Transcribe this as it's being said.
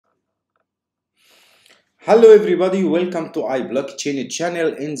Hello everybody, welcome to iBlockchain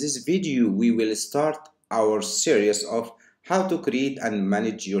channel. In this video, we will start our series of how to create and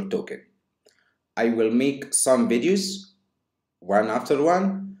manage your token. I will make some videos, one after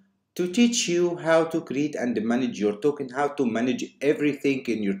one, to teach you how to create and manage your token, how to manage everything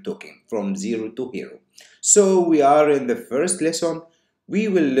in your token from zero to hero. So we are in the first lesson. We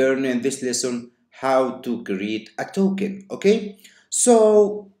will learn in this lesson how to create a token, okay?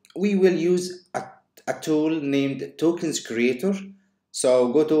 So we will use a tool named tokens creator.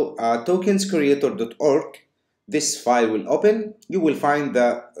 So go to tokenscreator.org. This file will open. You will find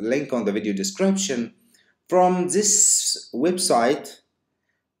the link on the video description. From this website,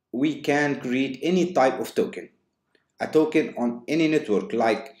 we can create any type of token. A token on any network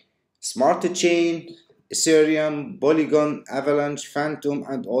like smart chain, ethereum, polygon, avalanche, fantom,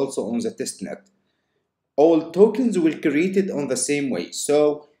 and also on the testnet. All tokens will be created on the same way.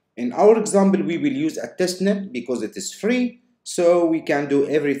 So in our example, we will use a testnet because it is free. So we can do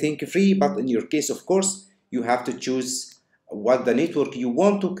everything free, but in your case, of course, you have to choose what the network you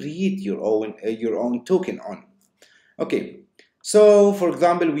want to create your own token on. Okay, so for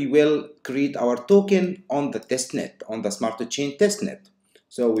example, we will create our token on the testnet, on the smart chain testnet.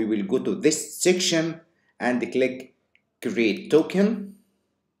 So we will go to this section and click create token.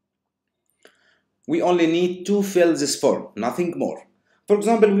 We only need to fill this form, nothing more. For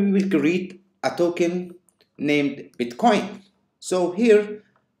example, we will create a token named Bitcoin. So here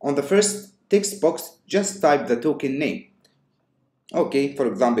on the first text box, just type the token name. Okay, for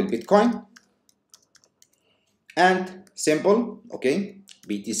example, Bitcoin and simple, okay,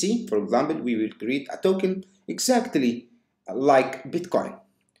 BTC. For example, we will create a token exactly like Bitcoin.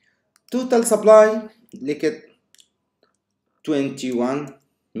 Total supply, like it 21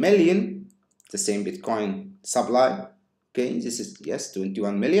 million, the same Bitcoin supply. Okay, this is, yes,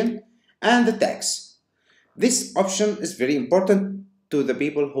 21 million. And the tax. This option is very important to the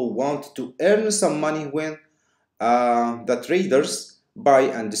people who want to earn some money when the traders buy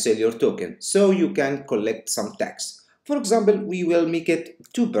and sell your token. So you can collect some tax. For example, we will make it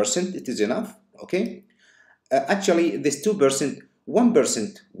 2%. It is enough. Okay. Actually, this 2%,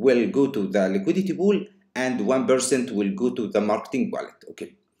 1% will go to the liquidity pool and 1% will go to the marketing wallet.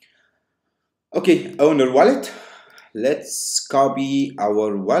 Okay. Okay, owner wallet. Let's copy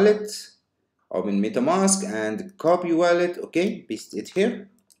our wallet. Open MetaMask and copy wallet. Okay, paste it here.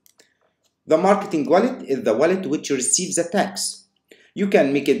 The marketing wallet is the wallet which receives the tax. You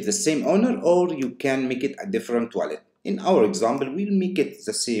can make it the same owner or you can make it a different wallet. In our example, we'll make it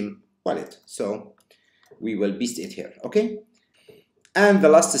the same wallet. So we will paste it here. Okay. And the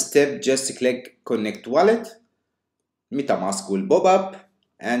last step, just click connect wallet. MetaMask will pop up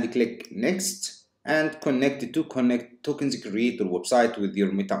and click next and connect to connect tokens creator website with your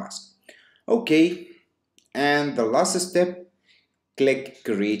MetaMask. Okay, and the last step, click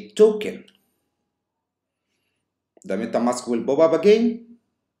create token. The MetaMask will pop up again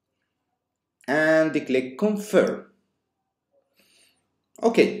and click confirm.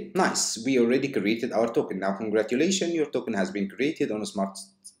 Okay, nice. We already created our token. Now, congratulations, your token has been created on a smart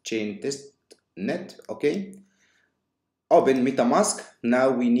chain testnet. Okay. Open MetaMask.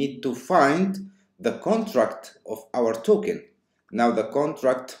 Now we need to find the contract of our token. Now the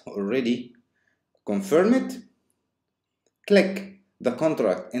contract already confirm it. Click the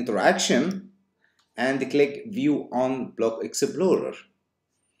contract interaction and click view on block explorer.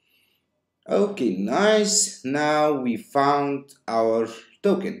 Okay, nice. Now we found our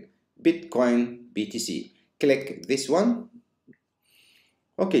token, Bitcoin BTC. Click this one.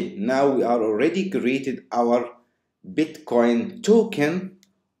 Okay, now we are already created our Bitcoin token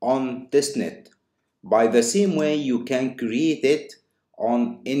on testnet. By the same way, you can create it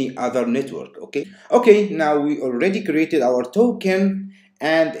on any other network. Okay, now we already created our token,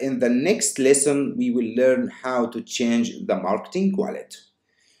 and in the next lesson we will learn how to change the marketing wallet.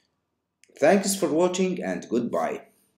 Thanks for watching and goodbye.